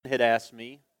had asked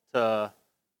me to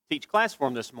teach class for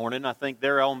them this morning. I think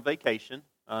they're on vacation.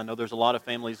 I know there's a lot of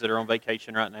families that are on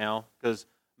vacation right now because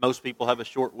most people have a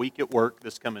short week at work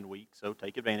this coming week, so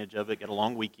take advantage of it, get a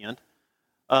long weekend.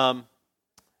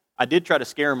 I did try to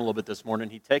scare him a little bit this morning.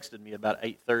 He texted me about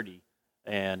 8:30,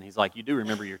 and he's like, "You do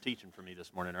remember your teaching for me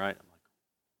this morning, right?" I'm like,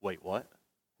 "Wait, what?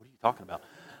 What are you talking about?"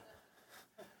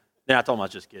 Then I told him I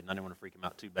was just kidding. I didn't want to freak him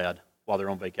out too bad while they're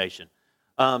on vacation.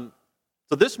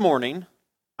 So this morning,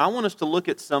 I want us to look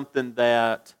at something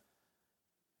that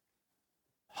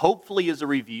hopefully is a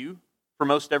review for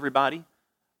most everybody,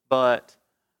 but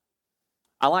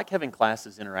I like having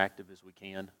classes interactive as we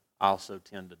can. I also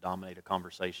tend to dominate a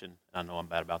conversation. I know I'm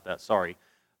bad about that, sorry.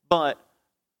 But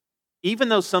even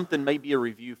though something may be a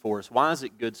review for us, why is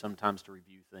it good sometimes to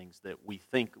review things that we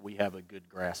think we have a good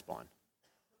grasp on?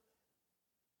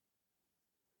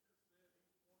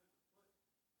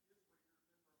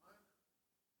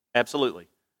 Absolutely.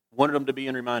 Wanted them to be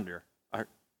in reminder.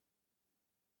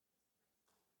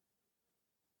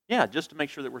 Yeah, just to make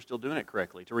sure that we're still doing it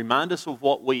correctly. To remind us of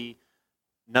what we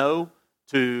know,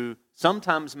 to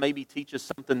sometimes maybe teach us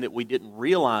something that we didn't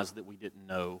realize that we didn't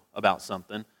know about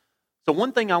something. So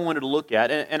one thing I wanted to look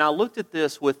at, and I looked at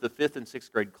this with the 5th and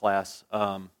 6th grade class,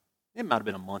 it might have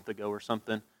been a month ago or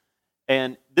something,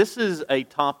 and this is a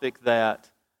topic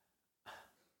that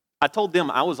I told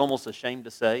them I was almost ashamed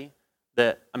to say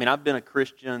that, I've been a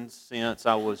Christian since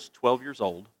I was 12 years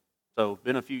old, so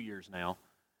been a few years now,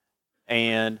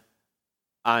 and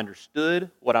I understood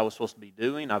what I was supposed to be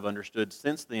doing. I've understood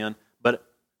since then, but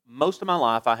most of my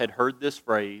life I had heard this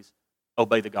phrase,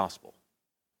 obey the gospel.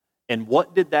 And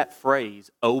what did that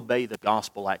phrase, obey the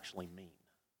gospel, actually mean?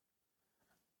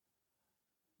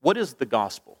 What is the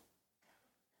gospel?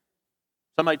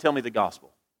 Somebody tell me the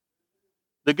gospel.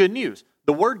 The good news.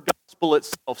 The word gospel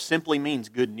itself simply means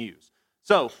good news.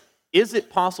 So, is it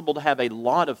possible to have a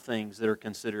lot of things that are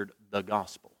considered the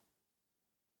gospel?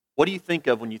 What do you think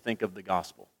of when you think of the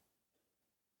gospel?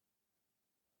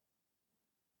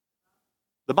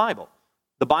 The Bible.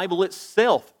 The Bible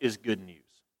itself is good news.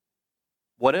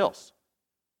 What else?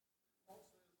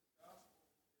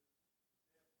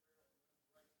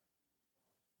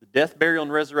 The death, burial,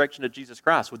 and resurrection of Jesus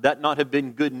Christ. Would that not have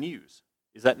been good news?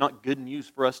 Is that not good news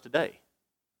for us today?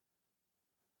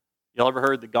 Y'all ever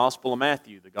heard the Gospel of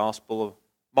Matthew, the Gospel of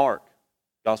Mark,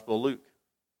 Gospel of Luke,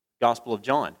 Gospel of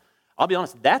John? I'll be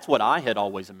honest, that's what I had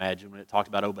always imagined when it talked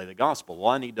about obey the gospel. Well,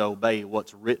 I need to obey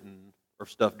what's written or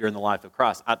stuff during the life of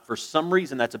Christ. For some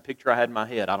reason, that's a picture I had in my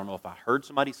head. I don't know if I heard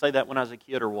somebody say that when I was a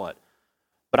kid or what.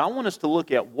 But I want us to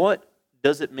look at what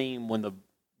does it mean when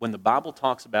the Bible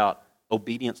talks about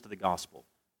obedience to the gospel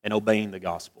and obeying the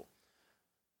gospel.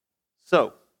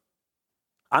 So,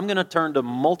 I'm going to turn to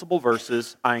multiple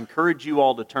verses. I encourage you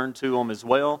all to turn to them as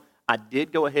well. I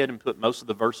did go ahead and put most of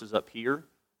the verses up here.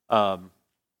 And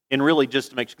really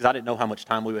just to make sure, because I didn't know how much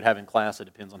time we would have in class. It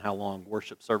depends on how long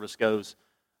worship service goes.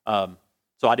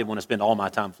 So I didn't want to spend all my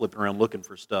time flipping around looking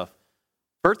for stuff.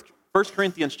 1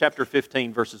 Corinthians chapter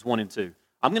 15, verses 1 and 2.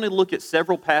 I'm going to look at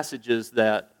several passages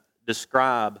that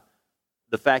describe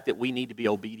the fact that we need to be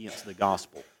obedient to the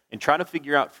gospel and try to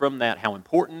figure out from that how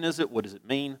important is it, what does it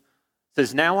mean. It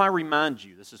says, now I remind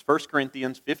you, this is 1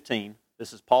 Corinthians 15,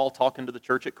 this is Paul talking to the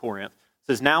church at Corinth. It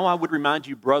says, now I would remind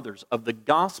you, brothers, of the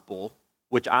gospel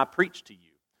which I preached to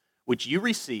you, which you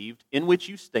received, in which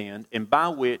you stand, and by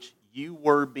which you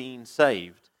were being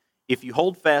saved, if you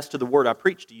hold fast to the word I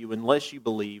preached to you, unless you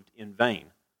believed in vain.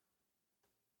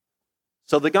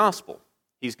 So the gospel,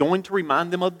 he's going to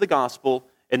remind them of the gospel,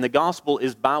 and the gospel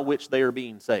is by which they are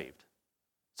being saved.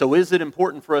 So is it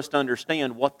important for us to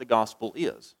understand what the gospel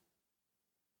is?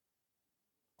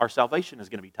 Our salvation is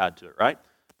going to be tied to it, right?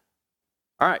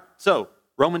 All right, so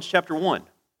Romans chapter 1,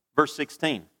 verse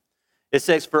 16. It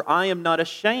says, for I am not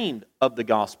ashamed of the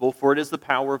gospel, for it is the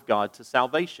power of God to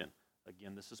salvation.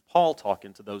 Again, this is Paul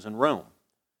talking to those in Rome.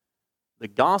 The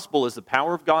gospel is the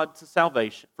power of God to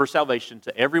salvation, for salvation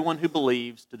to everyone who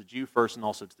believes, to the Jew first and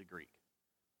also to the Greek.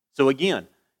 So again,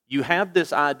 you have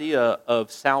this idea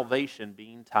of salvation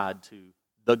being tied to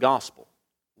the gospel.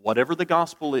 Whatever the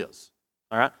gospel is,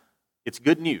 all right? It's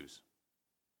good news.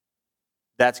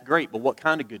 That's great, but what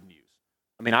kind of good news?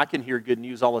 I can hear good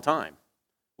news all the time.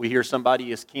 We hear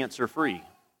somebody is cancer-free.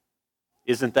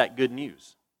 Isn't that good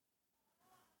news?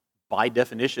 By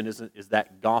definition, is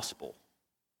that gospel?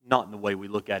 Not in the way we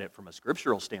look at it from a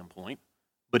scriptural standpoint,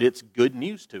 but it's good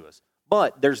news to us.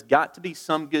 But there's got to be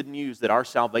some good news that our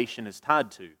salvation is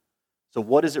tied to. So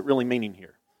what is it really meaning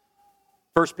here?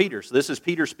 1 Peter, so this is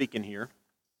Peter speaking here.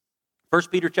 1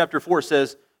 Peter chapter 4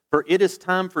 says, for it is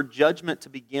time for judgment to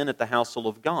begin at the household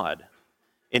of God.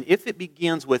 And if it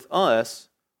begins with us,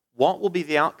 what will be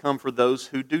the outcome for those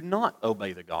who do not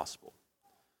obey the gospel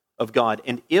of God?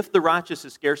 And if the righteous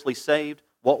is scarcely saved,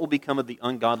 what will become of the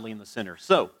ungodly and the sinner?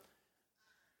 So,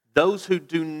 those who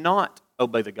do not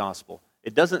obey the gospel,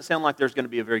 it doesn't sound like there's going to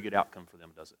be a very good outcome for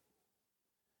them, does it?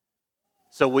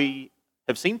 So we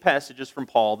have seen passages from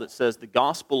Paul that says the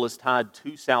gospel is tied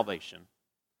to salvation.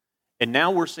 And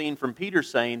now we're seeing from Peter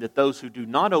saying that those who do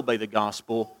not obey the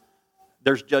gospel,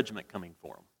 there's judgment coming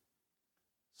for them.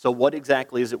 So what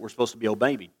exactly is it we're supposed to be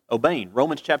obeying?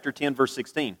 Romans chapter 10, verse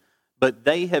 16. But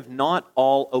they have not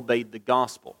all obeyed the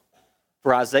gospel.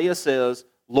 For Isaiah says,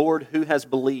 Lord, who has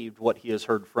believed what he has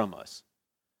heard from us?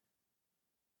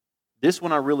 This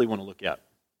one I really want to look at.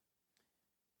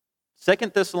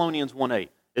 2 Thessalonians 1:8.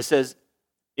 It says,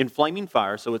 in flaming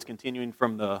fire, so it's continuing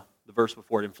from the verse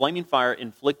before it, in flaming fire,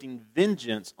 inflicting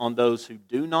vengeance on those who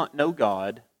do not know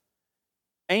God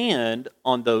and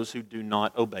on those who do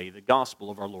not obey the gospel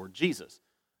of our Lord Jesus.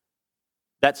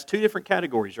 That's two different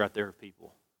categories right there of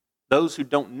people. Those who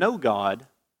don't know God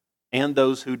and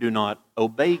those who do not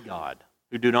obey God,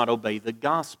 who do not obey the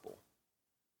gospel.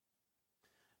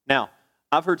 Now,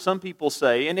 I've heard some people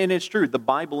say, and it's true, the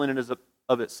Bible in and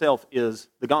of itself is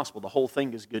the gospel. The whole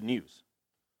thing is good news.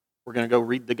 We're going to go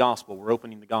read the gospel. We're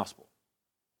opening the gospel.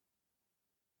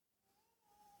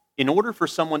 In order for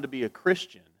someone to be a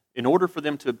Christian, in order for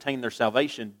them to obtain their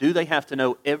salvation, do they have to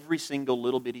know every single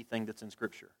little bitty thing that's in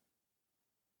Scripture?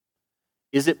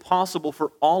 Is it possible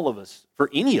for all of us, for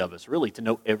any of us really, to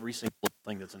know every single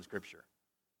thing that's in Scripture?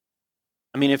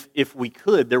 I mean, if we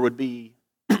could, there would be,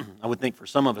 I would think for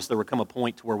some of us, there would come a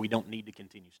point to where we don't need to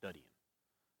continue studying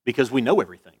because we know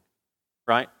everything,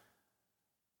 right?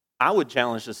 I would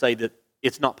challenge to say that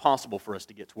it's not possible for us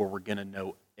to get to where we're going to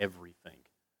know everything.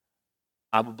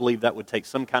 I would believe that would take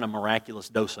some kind of miraculous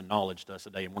dose of knowledge to us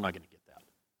today, and we're not going to get that.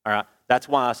 All right? That's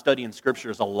why studying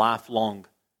Scripture is a lifelong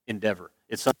endeavor.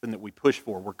 It's something that we push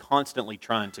for. We're constantly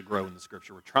trying to grow in the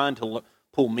Scripture. We're trying to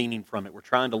pull meaning from it. We're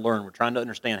trying to learn. We're trying to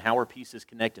understand how are pieces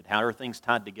connected. How are things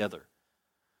tied together?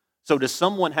 So does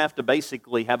someone have to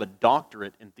basically have a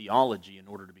doctorate in theology in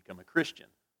order to become a Christian,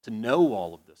 to know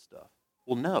all of this stuff?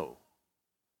 Well, no.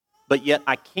 But yet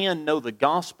I can know the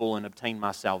gospel and obtain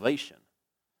my salvation.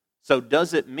 So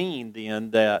does it mean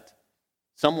then that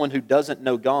someone who doesn't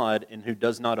know God and who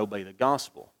does not obey the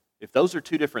gospel, if those are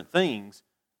two different things,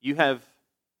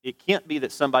 it can't be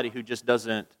that somebody who just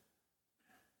doesn't,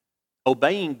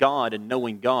 obeying God and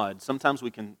knowing God, sometimes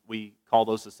we call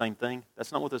those the same thing.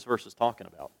 That's not what this verse is talking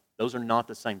about. Those are not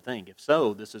the same thing. If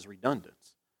so, this is redundant.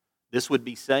 This would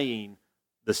be saying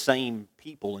the same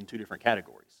people in two different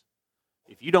categories.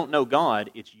 If you don't know God,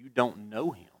 it's you don't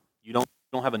know Him. You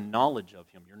don't have a knowledge of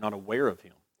Him. You're not aware of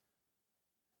Him.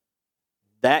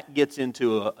 That gets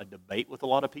into a debate with a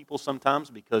lot of people sometimes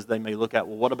because they may look at,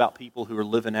 well, what about people who are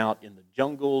living out in the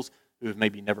jungles, who have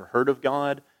maybe never heard of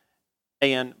God?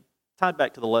 And tied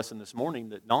back to the lesson this morning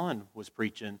that Nan was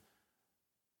preaching,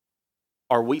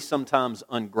 are we sometimes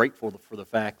ungrateful for the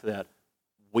fact that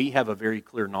we have a very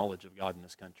clear knowledge of God in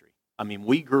this country? I mean,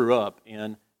 we grew up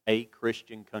in a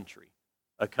Christian country,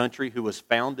 a country who was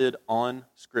founded on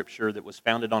Scripture, that was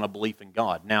founded on a belief in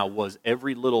God. Now, was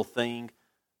every little thing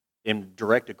in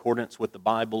direct accordance with the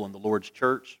Bible and the Lord's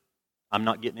church? I'm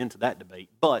not getting into that debate.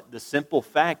 But the simple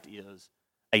fact is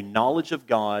a knowledge of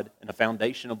God and a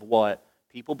foundation of what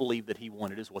people believe that He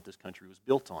wanted is what this country was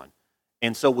built on.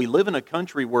 And so we live in a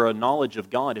country where a knowledge of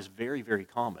God is very, very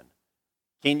common.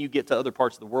 Can you get to other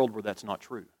parts of the world where that's not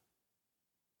true?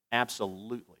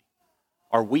 Absolutely.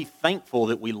 Are we thankful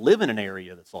that we live in an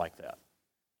area that's like that?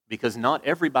 Because not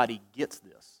everybody gets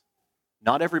this.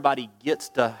 Not everybody gets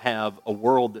to have a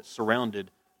world that's surrounded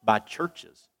by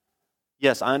churches.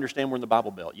 Yes, I understand we're in the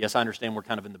Bible Belt. Yes, I understand we're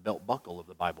kind of in the belt buckle of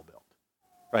the Bible Belt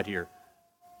right here.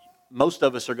 Most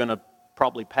of us are going to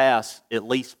probably pass at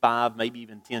least 5, maybe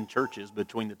even 10 churches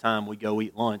between the time we go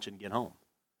eat lunch and get home.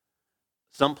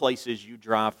 Some places you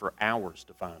drive for hours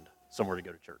to find somewhere to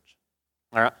go to church.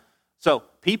 All right? So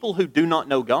people who do not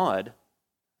know God,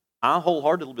 I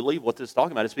wholeheartedly believe what this is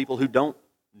talking about is people who don't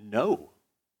know.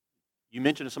 You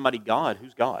mention to somebody God,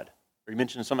 who's God? Or you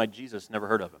mention to somebody Jesus, never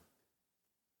heard of Him.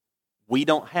 We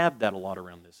don't have that a lot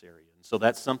around this area. And so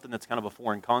that's something that's kind of a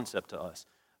foreign concept to us.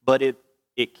 But it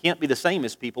can't be the same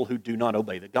as people who do not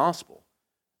obey the gospel.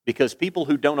 Because people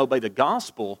who don't obey the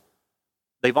gospel,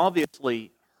 they've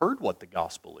obviously heard what the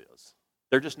gospel is.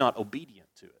 They're just not obedient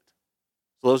to it.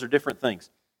 So those are different things.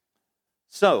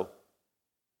 So,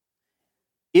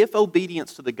 if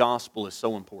obedience to the gospel is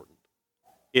so important,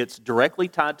 it's directly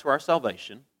tied to our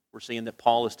salvation. We're seeing that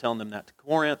Paul is telling them that to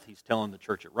Corinth. He's telling the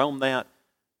church at Rome that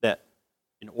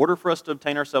In order for us to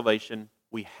obtain our salvation,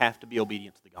 we have to be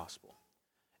obedient to the gospel.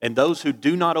 And those who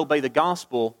do not obey the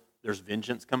gospel, there's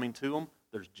vengeance coming to them.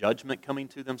 There's judgment coming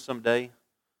to them someday.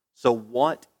 So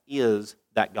what is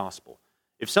that gospel?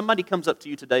 If somebody comes up to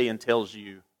you today and tells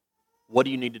you, what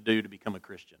do you need to do to become a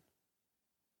Christian?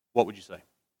 What would you say?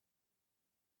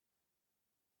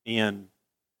 In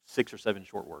 6 or 7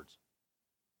 short words.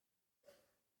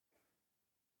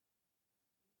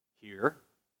 Hear,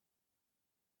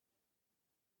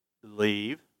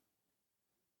 believe,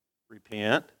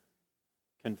 repent,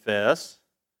 confess,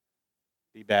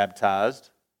 be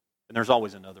baptized, and there's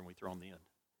always another one we throw on the end.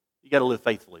 You got to live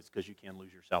faithfully. It's because you can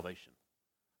lose your salvation.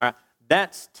 All right?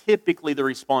 That's typically the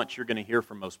response you're going to hear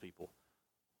from most people.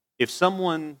 If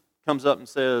someone comes up and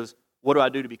says, what do I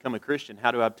do to become a Christian? How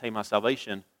do I obtain my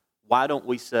salvation? Why don't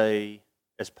we say,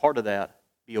 as part of that,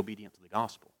 be obedient to the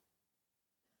gospel?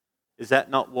 Is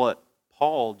that not what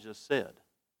Paul just said?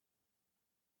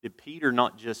 Did Peter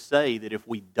not just say that if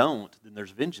we don't, then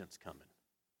there's vengeance coming?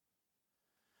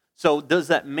 So does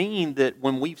that mean that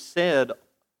when we've said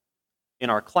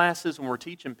in our classes, when we're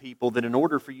teaching people, that in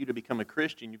order for you to become a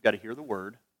Christian, you've got to hear the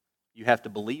word, you have to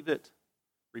believe it,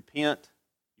 repent,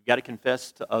 you've got to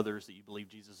confess to others that you believe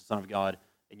Jesus is the Son of God,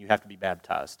 and you have to be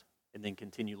baptized, and then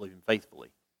continue living faithfully?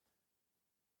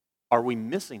 Are we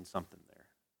missing something there?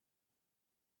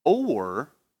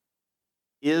 Or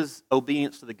is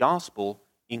obedience to the gospel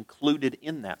included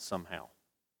in that somehow?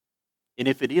 And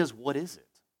if it is, what is it?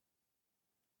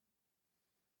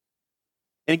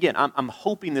 And again, I'm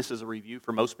hoping this is a review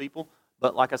for most people,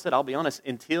 but like I said, I'll be honest,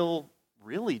 until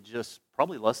really just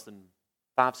probably less than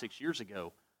 5-6 years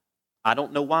ago, I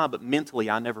don't know why, but mentally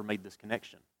I never made this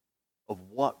connection of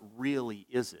what really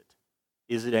is it.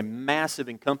 Is it a massive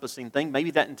encompassing thing?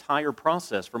 Maybe that entire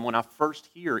process from when I first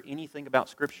hear anything about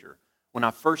Scripture, when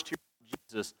I first hear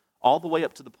Jesus, all the way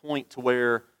up to the point to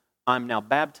where I'm now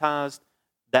baptized,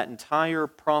 that entire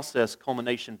process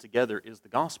culmination together is the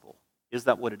gospel. Is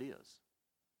that what it is?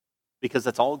 Because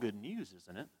that's all good news,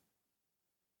 isn't it?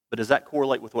 But does that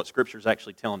correlate with what Scripture is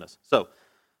actually telling us? So,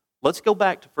 let's go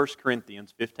back to 1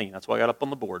 Corinthians 15. That's why I got up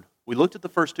on the board. We looked at the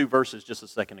first 2 verses just a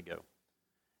second ago.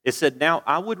 It said, now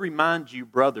I would remind you,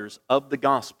 brothers, of the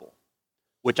gospel,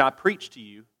 which I preached to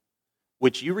you,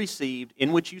 which you received,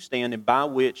 in which you stand, and by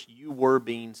which you were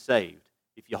being saved.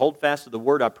 If you hold fast to the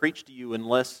word I preached to you,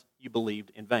 unless you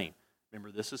believed in vain.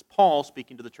 Remember, this is Paul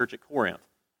speaking to the church at Corinth.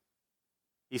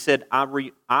 He said, I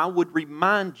would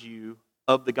remind you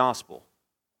of the gospel.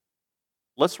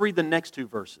 Let's read the next 2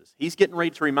 verses. He's getting ready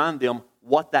to remind them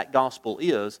what that gospel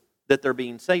is that they're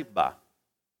being saved by.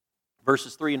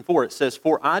 Verses 3 and 4, it says,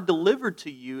 for I delivered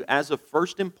to you as of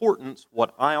first importance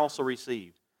what I also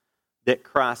received, that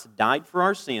Christ died for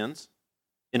our sins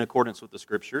in accordance with the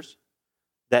Scriptures,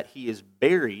 that He is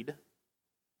buried,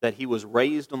 that He was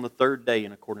raised on the 3rd day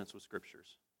in accordance with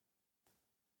Scriptures.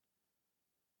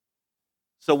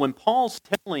 So when Paul's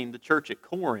telling the church at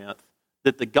Corinth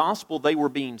that the gospel they were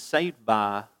being saved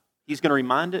by, he's going to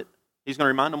remind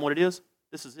them what it is.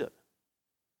 This is it.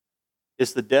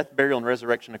 It's the death, burial, and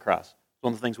resurrection of Christ. It's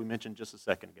one of the things we mentioned just a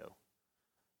second ago.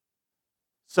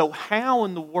 So how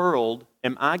in the world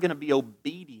am I going to be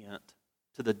obedient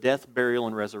to the death, burial,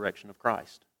 and resurrection of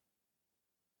Christ?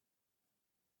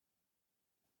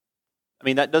 I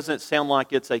mean, that doesn't sound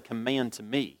like it's a command to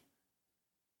me.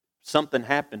 Something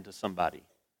happened to somebody.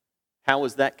 How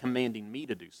is that commanding me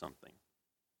to do something?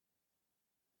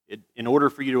 In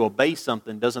order for you to obey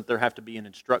something, doesn't there have to be an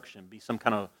instruction, be some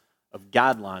kind of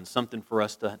guideline, something for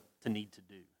us to need to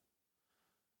do?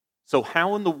 So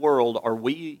how in the world are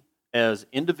we as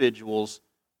individuals,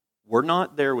 we're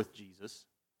not there with Jesus,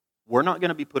 we're not going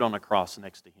to be put on a cross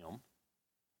next to Him.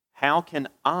 How can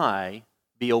I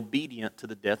be obedient to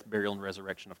the death, burial, and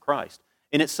resurrection of Christ?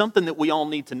 And it's something that we all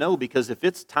need to know, because if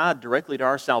it's tied directly to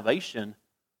our salvation,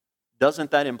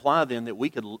 doesn't that imply then that we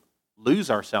could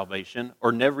lose our salvation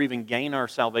or never even gain our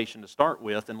salvation to start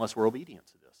with unless we're obedient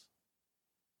to this?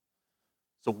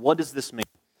 So what does this mean?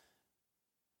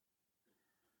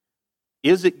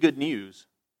 Is it good news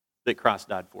that Christ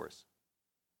died for us?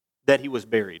 That He was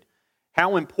buried?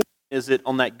 How important is it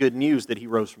on that good news that He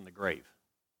rose from the grave?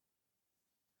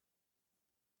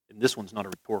 And this one's not a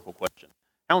rhetorical question.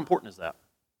 How important is that?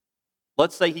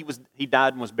 Let's say he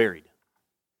died and was buried,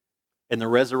 and the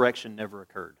resurrection never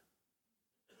occurred.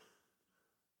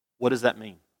 What does that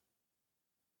mean?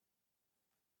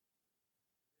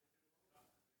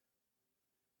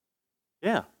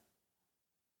 Yeah.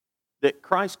 That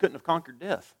Christ couldn't have conquered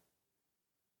death.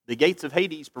 The gates of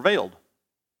Hades prevailed.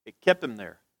 It kept Him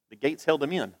there. The gates held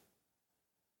Him in.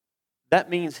 that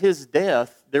means his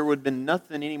death, there would have been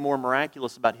nothing any more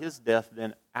miraculous about his death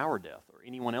than our death or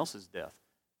anyone else's death.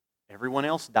 Everyone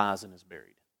else dies and is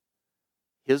buried.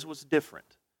 His was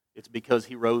different. It's because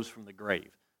he rose from the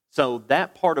grave. So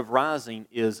that part of rising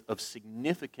is of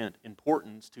significant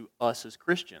importance to us as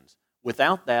Christians.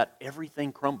 Without that,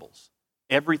 everything crumbles.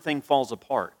 Everything falls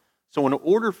apart. So in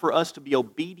order for us to be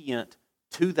obedient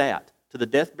to that, to the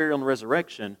death, burial, and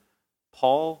resurrection,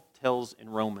 Paul tells in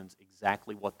Romans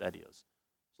exactly what that is.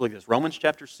 So look at this, Romans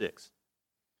chapter 6.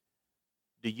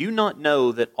 Do you not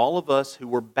know that all of us who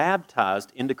were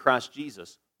baptized into Christ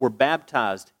Jesus were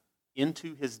baptized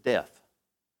into his death?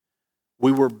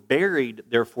 We were buried,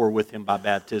 therefore, with him by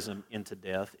baptism into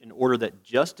death, in order that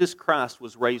just as Christ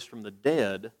was raised from the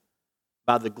dead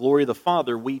by the glory of the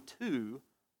Father, we too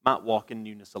might walk in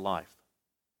newness of life.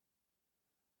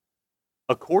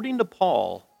 According to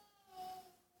Paul,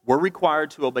 we're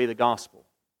required to obey the gospel.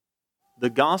 The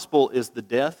gospel is the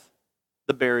death,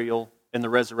 the burial, and the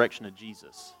resurrection of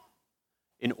Jesus.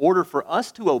 In order for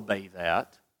us to obey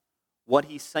that, what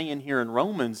he's saying here in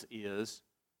Romans is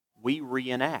we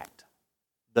reenact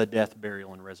the death,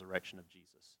 burial, and resurrection of Jesus.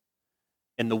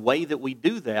 And the way that we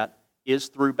do that is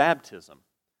through baptism.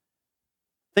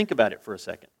 Think about it for a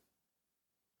second.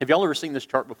 Have y'all ever seen this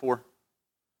chart before?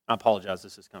 I apologize,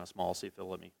 this is kind of small. See if it'll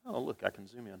let me. Oh, look, I can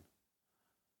zoom in.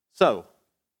 So,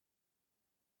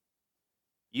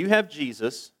 you have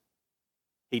Jesus.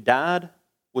 He died,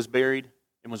 was buried,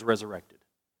 and was resurrected.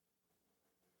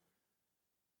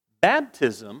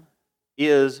 Baptism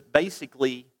is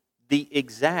basically the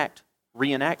exact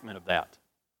reenactment of that.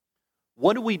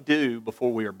 What do we do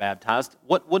before we are baptized?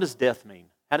 What does death mean?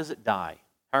 How does it die?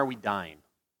 How are we dying?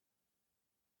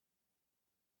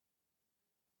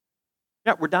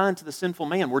 Yeah, we're dying to the sinful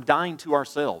man. We're dying to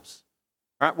ourselves.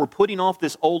 Right? We're putting off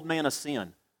this old man of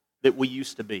sin that we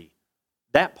used to be.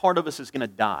 That part of us is going to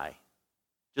die.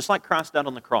 Just like Christ died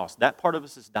on the cross, that part of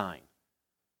us is dying.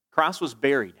 Christ was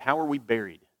buried. How are we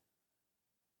buried?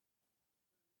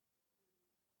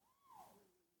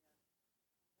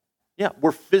 Yeah,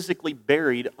 we're physically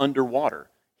buried underwater.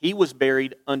 He was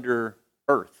buried under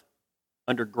earth,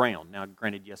 underground. Now,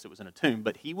 granted, yes, it was in a tomb,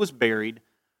 but he was buried.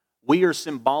 We are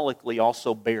symbolically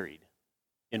also buried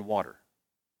in water.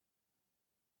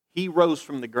 He rose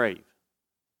from the grave.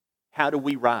 How do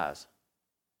we rise?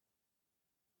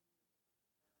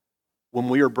 When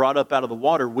we are brought up out of the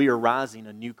water, we are rising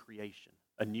a new creation,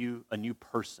 a new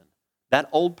person. That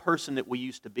old person that we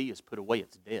used to be is put away.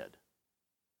 It's dead.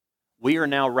 We are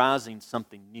now rising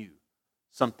something new,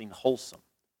 something wholesome,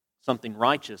 something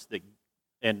righteous, that,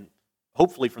 and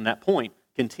hopefully from that point,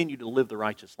 continue to live the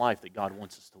righteous life that God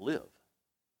wants us to live.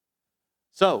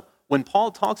 So, when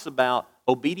Paul talks about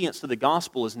obedience to the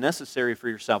gospel is necessary for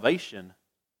your salvation,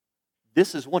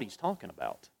 this is what he's talking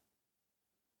about.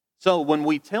 So, when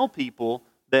we tell people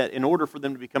that in order for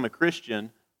them to become a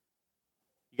Christian,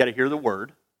 you got to hear the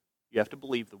word, you have to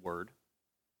believe the word,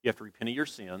 you have to repent of your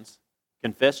sins,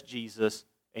 confess Jesus,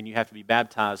 and you have to be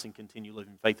baptized and continue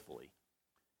living faithfully.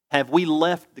 Have we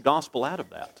left the gospel out of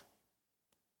that?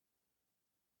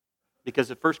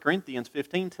 Because if 1 Corinthians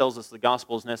 15 tells us the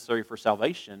gospel is necessary for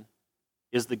salvation,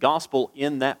 is the gospel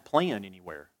in that plan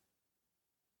anywhere?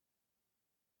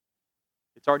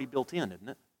 It's already built in, isn't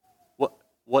it?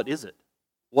 What is it?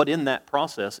 What in that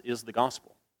process is the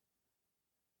gospel?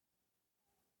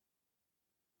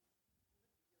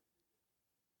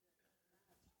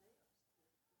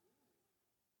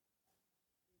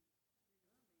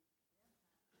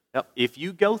 Now, if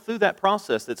you go through that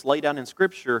process that's laid out in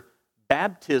Scripture,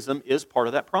 baptism is part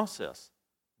of that process.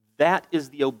 That is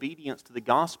the obedience to the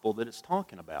gospel that it's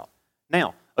talking about.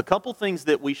 Now, a couple things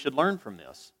that we should learn from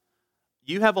this.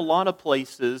 You have a lot of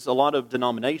places, a lot of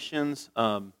denominations,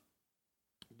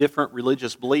 different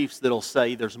religious beliefs that'll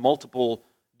say there's multiple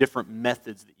different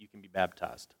methods that you can be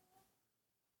baptized.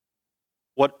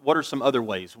 What are some other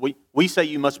ways? We say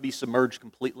you must be submerged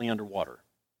completely underwater.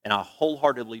 And I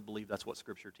wholeheartedly believe that's what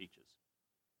Scripture teaches.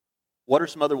 What are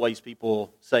some other ways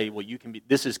people say, well,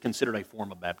 this is considered a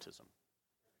form of baptism?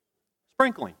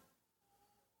 Sprinkling.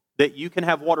 That you can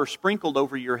have water sprinkled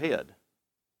over your head,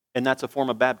 and that's a form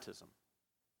of baptism.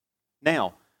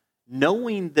 Now,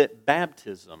 knowing that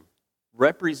baptism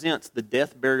represents the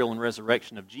death, burial, and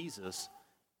resurrection of Jesus,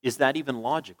 is that even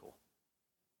logical?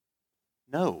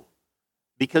 No.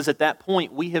 Because at that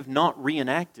point, we have not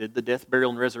reenacted the death,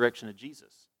 burial, and resurrection of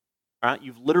Jesus. All right?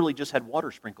 You've literally just had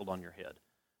water sprinkled on your head.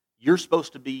 You're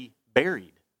supposed to be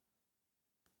buried.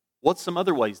 What's some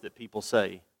other ways that people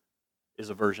say is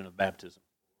a version of baptism?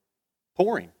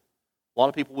 Pouring. A lot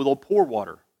of people will pour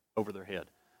water over their head.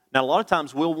 Now, a lot of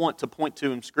times we'll want to point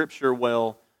to in Scripture,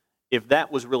 well, If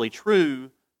that was really true,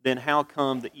 then how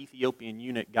come the Ethiopian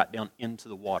eunuch got down into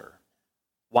the water?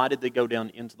 Why did they go down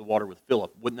into the water with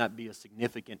Philip? Wouldn't that be a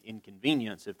significant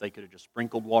inconvenience if they could have just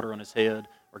sprinkled water on his head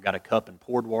or got a cup and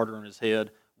poured water on his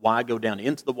head? Why go down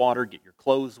into the water, get your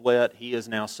clothes wet? He is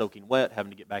now soaking wet,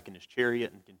 having to get back in his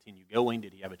chariot and continue going.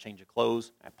 Did he have a change of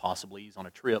clothes? Possibly, he's on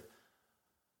a trip.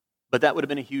 But that would have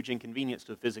been a huge inconvenience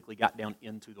to have physically got down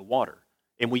into the water.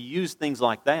 And we use things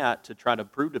like that to try to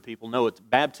prove to people, no,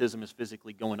 baptism is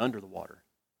physically going under the water.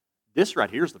 This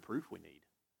right here is the proof we need.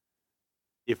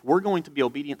 If we're going to be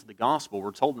obedient to the gospel,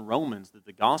 we're told in Romans that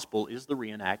the gospel is the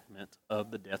reenactment of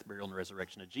the death, burial, and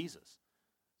resurrection of Jesus.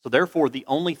 So therefore, the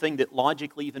only thing that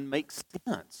logically even makes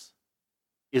sense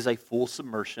is a full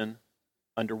submersion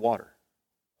underwater.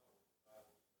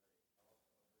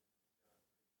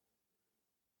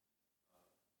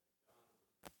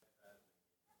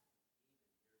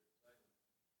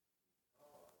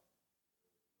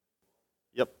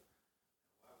 Yep.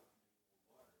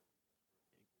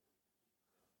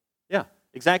 Yeah,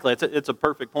 exactly. It's a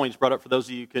perfect point. It's brought up for those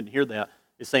of you who couldn't hear that.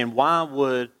 It's saying, why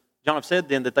would John have said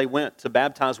then that they went to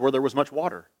baptize where there was much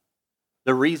water?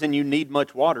 The reason you need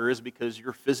much water is because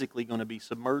you're physically going to be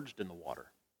submerged in the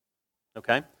water.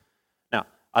 Okay? Now,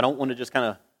 I don't want to just kind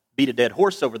of beat a dead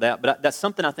horse over that, but that's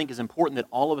something I think is important that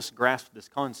all of us grasp this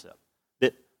concept.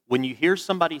 That when you hear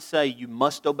somebody say you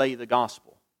must obey the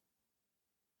gospel,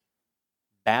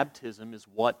 baptism is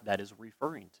what that is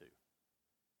referring to.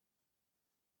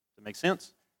 Does that make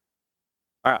sense?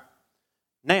 All right.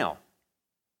 Now,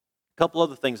 a couple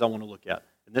other things I want to look at.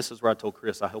 And this is where I told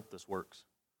Chris, I hope this works.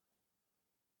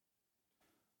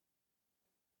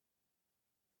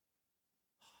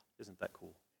 Isn't that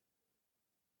cool?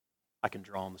 I can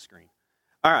draw on the screen.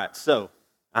 All right, so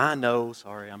I know,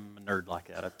 sorry, I'm a nerd like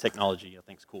that. Technology I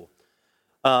think is cool.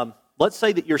 Let's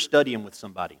say that you're studying with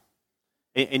somebody,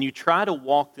 and you try to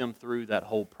walk them through that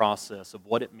whole process of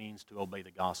what it means to obey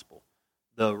the gospel,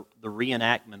 the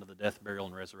reenactment of the death, burial,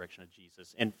 and resurrection of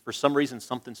Jesus. And for some reason,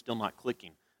 something's still not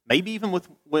clicking. Maybe even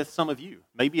with some of you.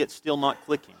 Maybe it's still not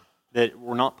clicking, that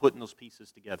we're not putting those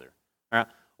pieces together. All right.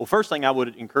 Well, first thing I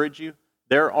would encourage you,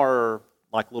 there are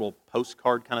like little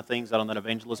postcard kind of things out on that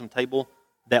evangelism table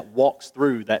that walks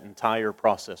through that entire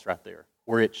process right there,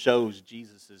 where it shows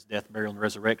Jesus' death, burial, and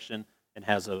resurrection and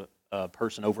has a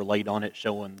person overlaid on it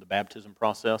showing the baptism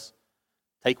process.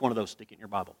 Take one of those, stick it in your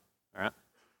Bible. All right?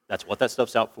 That's what that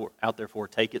stuff's out there for.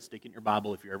 Take it, stick it in your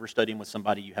Bible. If you're ever studying with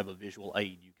somebody, you have a visual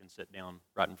aid. You can sit down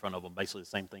right in front of them. Basically the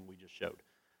same thing we just showed.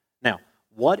 Now,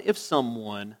 what if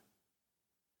someone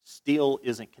still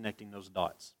isn't connecting those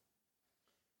dots?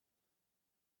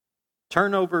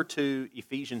 Turn over to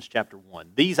Ephesians chapter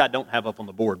 1. These I don't have up on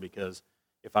the board because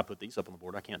if I put these up on the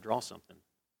board, I can't draw something.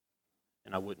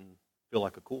 And I wouldn't feel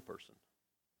like a cool person.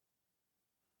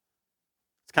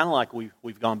 It's kind of like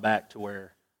we've gone back to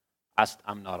where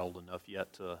I'm not old enough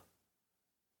yet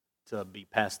to be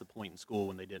past the point in school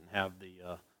when they didn't have the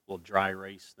little dry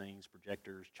erase things,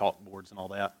 projectors, chalkboards, and all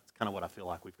that. It's kind of what I feel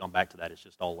like we've gone back to that. It's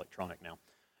just all electronic now.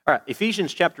 All right,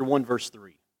 Ephesians chapter 1, verse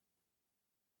 3.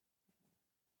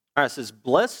 All right, it says,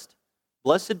 Blessed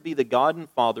be the God and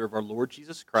Father of our Lord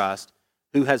Jesus Christ,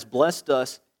 who has blessed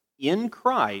us in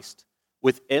Christ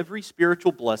with every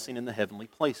spiritual blessing in the heavenly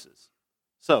places.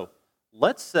 So,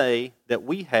 let's say that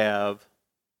we have,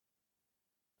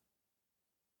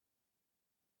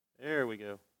 there we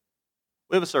go,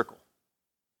 we have a circle.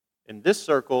 And this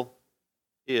circle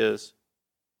is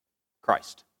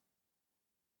Christ.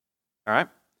 All right?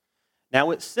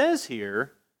 Now it says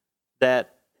here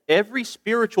that every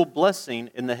spiritual blessing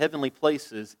in the heavenly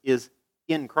places is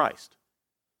in Christ.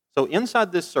 So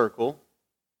inside this circle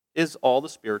is all the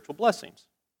spiritual blessings.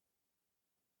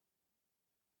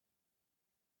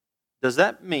 Does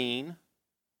that mean,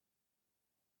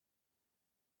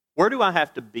 where do I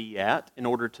have to be at in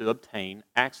order to obtain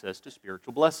access to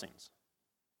spiritual blessings?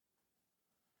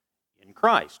 In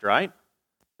Christ, right?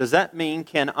 Does that mean,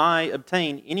 can I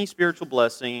obtain any spiritual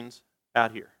blessings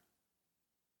out here?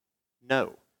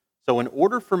 No. So in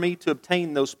order for me to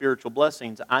obtain those spiritual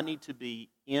blessings, I need to be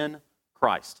in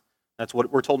Christ. That's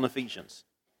what we're told in Ephesians.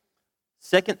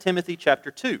 2 Timothy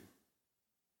chapter 2.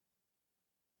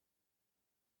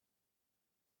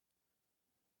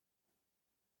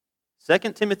 2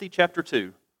 Timothy chapter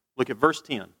 2, look at verse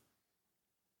 10. It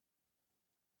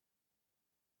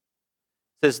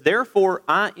says, Therefore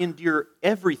I endure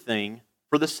everything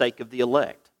for the sake of the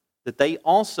elect, that they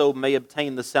also may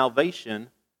obtain the salvation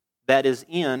that is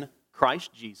in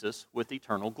Christ Jesus with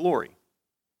eternal glory.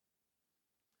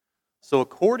 So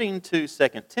according to 2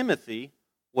 Timothy,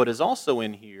 what is also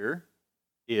in here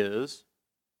is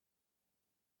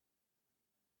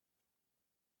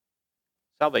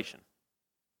salvation.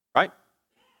 Right?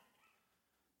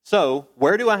 So,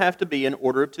 where do I have to be in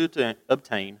order to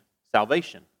obtain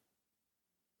salvation?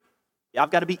 I've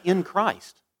got to be in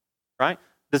Christ. Right?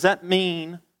 Does that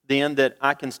mean then that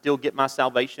I can still get my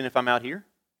salvation if I'm out here?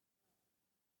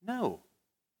 No.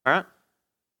 All right?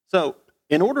 So,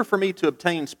 in order for me to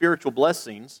obtain spiritual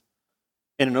blessings,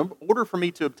 and in order for me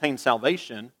to obtain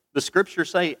salvation, the Scriptures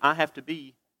say I have to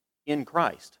be in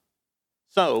Christ.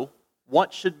 So,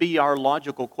 what should be our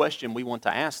logical question we want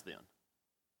to ask then?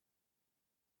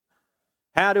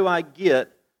 How do I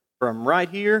get from right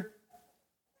here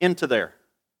into there?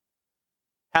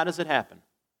 How does it happen?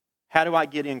 How do I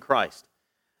get in Christ?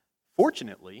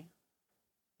 Fortunately,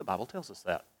 the Bible tells us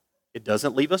that. It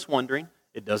doesn't leave us wondering.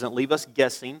 It doesn't leave us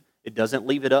guessing. It doesn't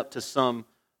leave it up to some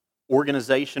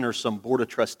organization or some board of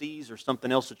trustees or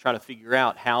something else to try to figure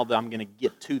out how I'm going to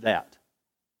get to that.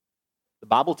 The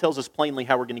Bible tells us plainly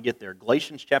how we're going to get there.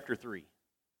 Galatians chapter 3.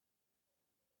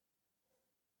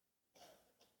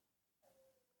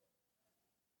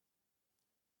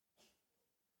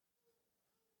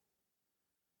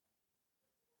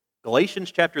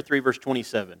 Galatians chapter 3, verse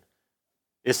 27.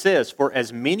 It says, "For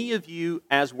as many of you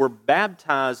as were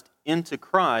baptized into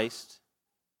Christ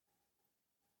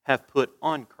have put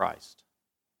on Christ."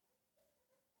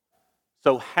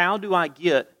 So how do I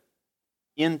get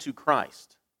into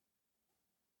Christ?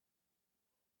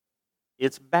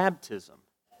 It's baptism.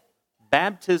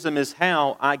 Baptism is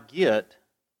how I get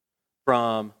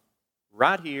from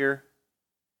right here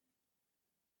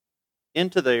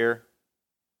into there.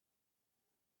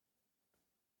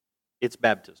 It's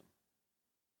baptism.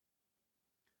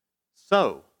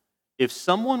 So, if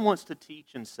someone wants to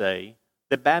teach and say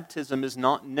that baptism is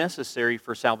not necessary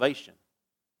for salvation,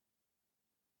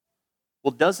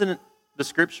 well, doesn't the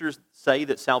Scriptures say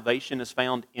that salvation is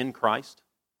found in Christ?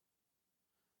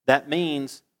 That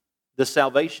means the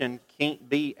salvation can't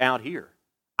be out here.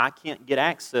 I can't get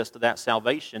access to that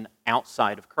salvation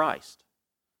outside of Christ.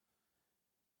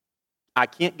 I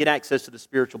can't get access to the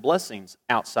spiritual blessings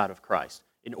outside of Christ.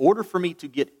 In order for me to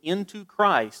get into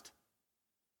Christ,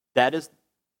 that is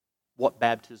what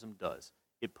baptism does.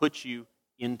 It puts you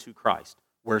into Christ,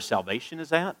 where salvation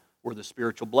is at, where the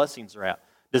spiritual blessings are at.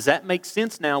 Does that make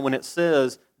sense now when it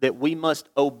says that we must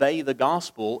obey the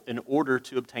gospel in order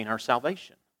to obtain our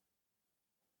salvation?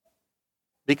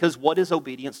 Because what is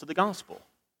obedience to the gospel?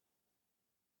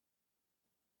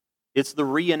 It's the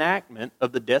reenactment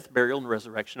of the death, burial, and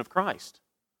resurrection of Christ.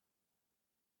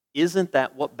 Isn't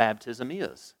that what baptism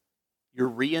is? You're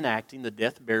reenacting the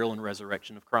death, burial, and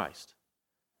resurrection of Christ.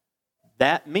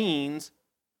 That means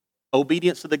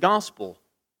obedience to the gospel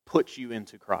puts you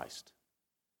into Christ.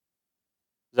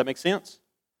 Does that make sense?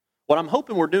 What I'm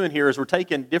hoping we're doing here is we're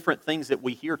taking different things that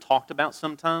we hear talked about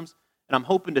sometimes, and I'm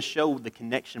hoping to show the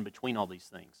connection between all these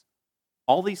things.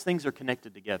 All these things are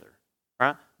connected together.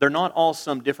 Right? They're not all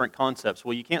some different concepts.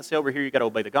 Well, you can't say over here you got to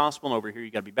obey the gospel, and over here you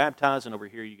got to be baptized, and over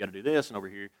here you got to do this, and over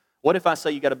here. What if I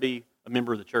say you got to be a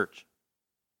member of the church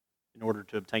in order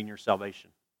to obtain your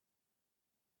salvation?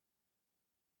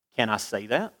 Can I say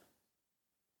that?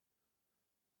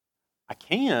 I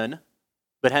can,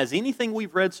 but has anything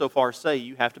we've read so far say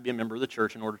you have to be a member of the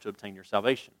church in order to obtain your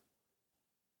salvation?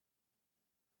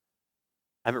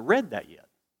 I haven't read that yet.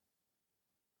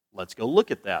 Let's go look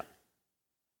at that.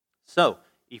 So,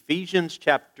 Ephesians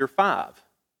chapter 5.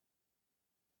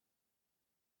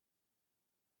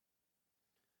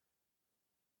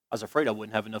 I was afraid I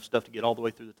wouldn't have enough stuff to get all the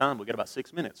way through the time. We've got about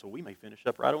 6 minutes, so we may finish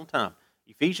up right on time.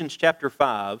 Ephesians chapter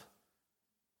 5,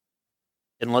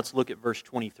 and let's look at verse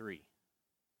 23. It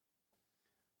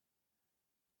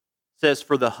says,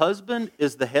 "For the husband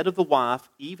is the head of the wife,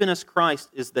 even as Christ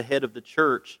is the head of the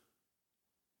church,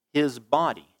 his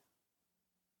body."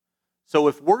 So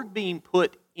if we're being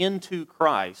put into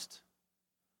Christ,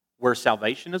 where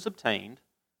salvation is obtained,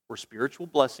 where spiritual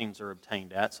blessings are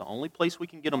obtained at, so the only place we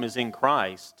can get them is in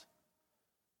Christ,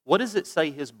 what does it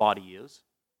say his body is?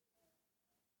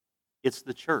 It's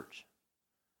the church.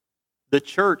 The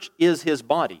church is his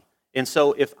body. And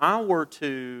so if I were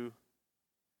to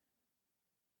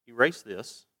erase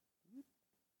this,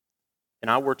 and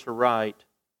I were to write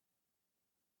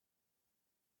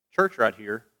church right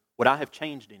here, would I have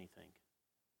changed anything?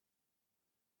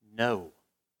 No.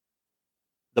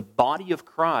 The body of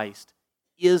Christ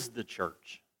is the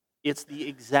church. It's the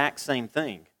exact same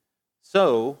thing.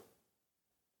 So,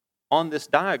 on this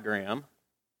diagram,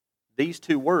 these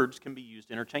two words can be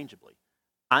used interchangeably.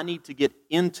 I need to get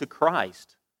into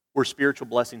Christ where spiritual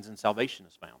blessings and salvation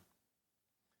is found.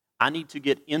 I need to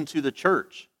get into the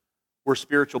church where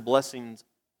spiritual blessings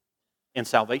and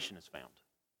salvation is found.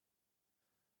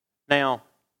 Now,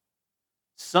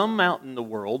 Some out in the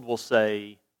world will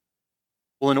say,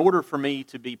 well, in order for me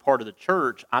to be part of the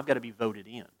church, I've got to be voted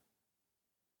in.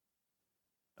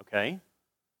 Okay?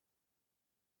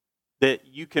 That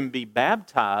you can be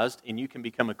baptized and you can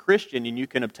become a Christian and you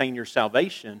can obtain your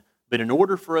salvation, but in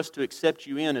order for us to accept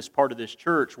you in as part of this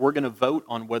church, we're going to vote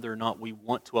on whether or not we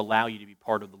want to allow you to be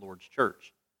part of the Lord's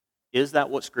church. Is that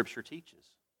what Scripture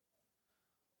teaches?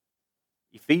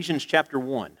 Ephesians chapter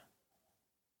 1.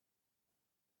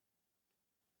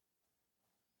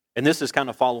 And this is kind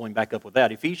of following back up with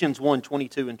that. Ephesians 1,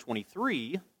 22 and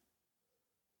 23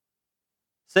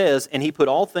 says, and he put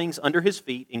all things under his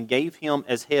feet and gave him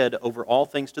as head over all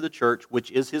things to the church, which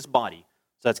is his body.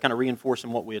 So that's kind of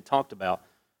reinforcing what we had talked about.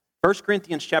 1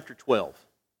 Corinthians chapter 12.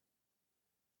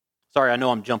 Sorry, I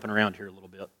know I'm jumping around here a little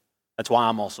bit. That's why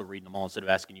I'm also reading them all instead of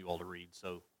asking you all to read,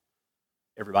 so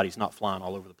everybody's not flying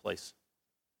all over the place.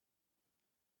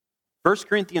 1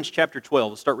 Corinthians chapter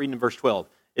 12, let's start reading in verse 12.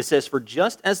 It says, for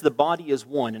just as the body is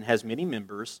one and has many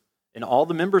members, and all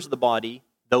the members of the body,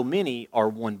 though many, are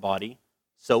one body,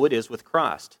 so it is with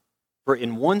Christ. For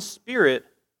in one Spirit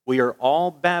we are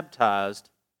all baptized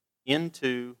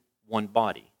into one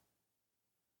body.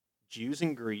 Jews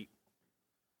and Greek,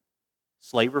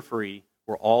 slave or free,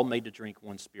 were all made to drink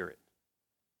one Spirit.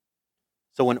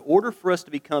 So in order for us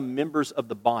to become members of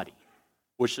the body,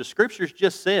 which the Scriptures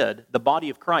just said, the body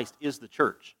of Christ is the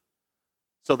church.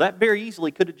 So that very easily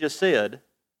could have just said,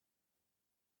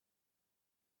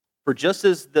 for just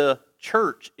as the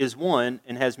church is one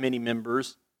and has many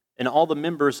members, and all the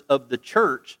members of the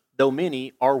church, though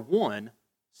many, are one,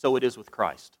 so it is with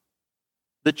Christ.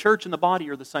 The church and the body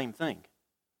are the same thing.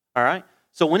 All right?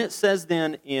 So when it says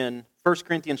then in 1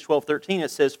 Corinthians 12:13,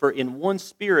 it says, for in one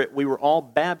Spirit we were all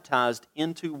baptized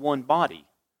into one body.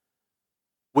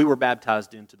 We were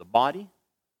baptized into the body,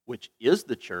 which is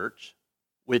the church,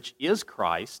 which is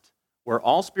Christ, where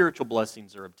all spiritual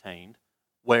blessings are obtained,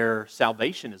 where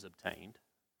salvation is obtained.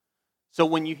 So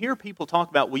when you hear people talk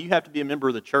about, well, you have to be a member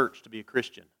of the church to be a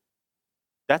Christian,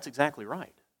 that's exactly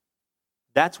right.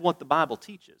 That's what the Bible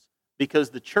teaches, because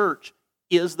the church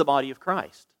is the body of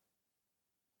Christ.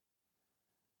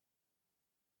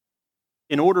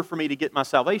 In order for me to get my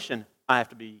salvation, I have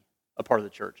to be a part of the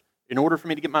church. In order for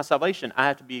me to get my salvation, I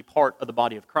have to be part of the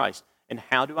body of Christ. And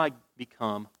how do I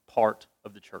become part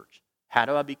of the church? How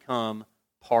do I become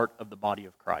part of the body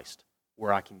of Christ,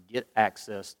 where I can get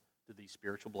access to these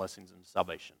spiritual blessings and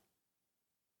salvation?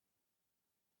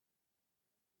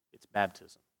 It's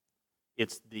baptism.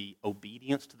 It's the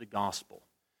obedience to the gospel.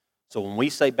 So when we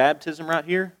say baptism right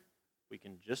here, we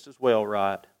can just as well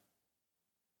write,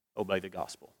 obey the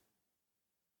gospel.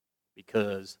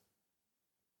 Because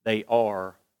they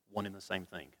are one and the same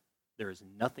thing. There is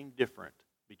nothing different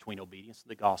between obedience to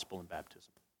the gospel and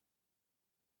baptism.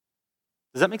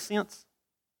 Does that make sense?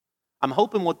 I'm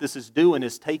hoping what this is doing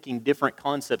is taking different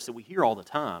concepts that we hear all the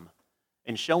time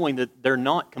and showing that they're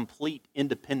not complete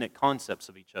independent concepts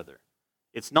of each other.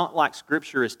 It's not like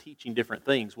Scripture is teaching different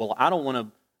things. Well, I don't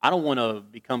want to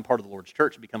become part of the Lord's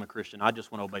church and become a Christian. I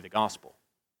just want to obey the gospel.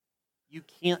 You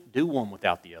can't do one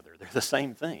without the other. They're the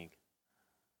same thing.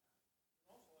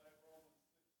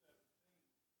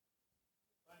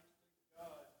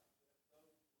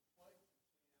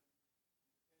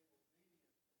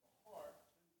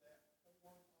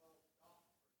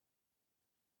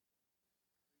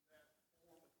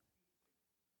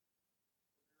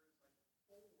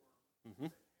 Mm-hmm.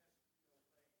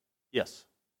 Yes.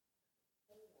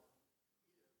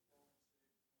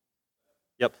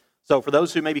 Yep. So for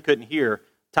those who maybe couldn't hear,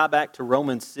 tie back to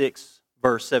Romans 6,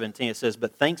 verse 17. It says,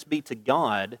 but thanks be to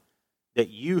God that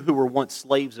you who were once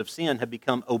slaves of sin have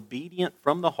become obedient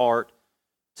from the heart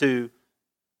to,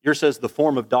 yours says the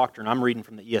form of doctrine. I'm reading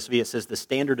from the ESV. It says the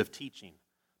standard of teaching.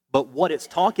 But what it's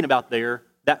talking about there,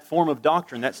 that form of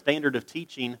doctrine, that standard of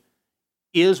teaching,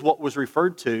 is what was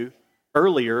referred to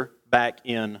earlier back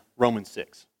in Romans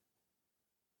 6.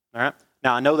 All right?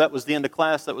 Now, I know that was the end of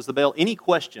class. That was the bell. Any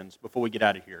questions before we get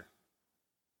out of here?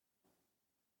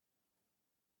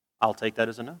 I'll take that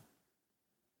as a no.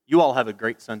 You all have a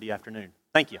great Sunday afternoon.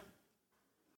 Thank you.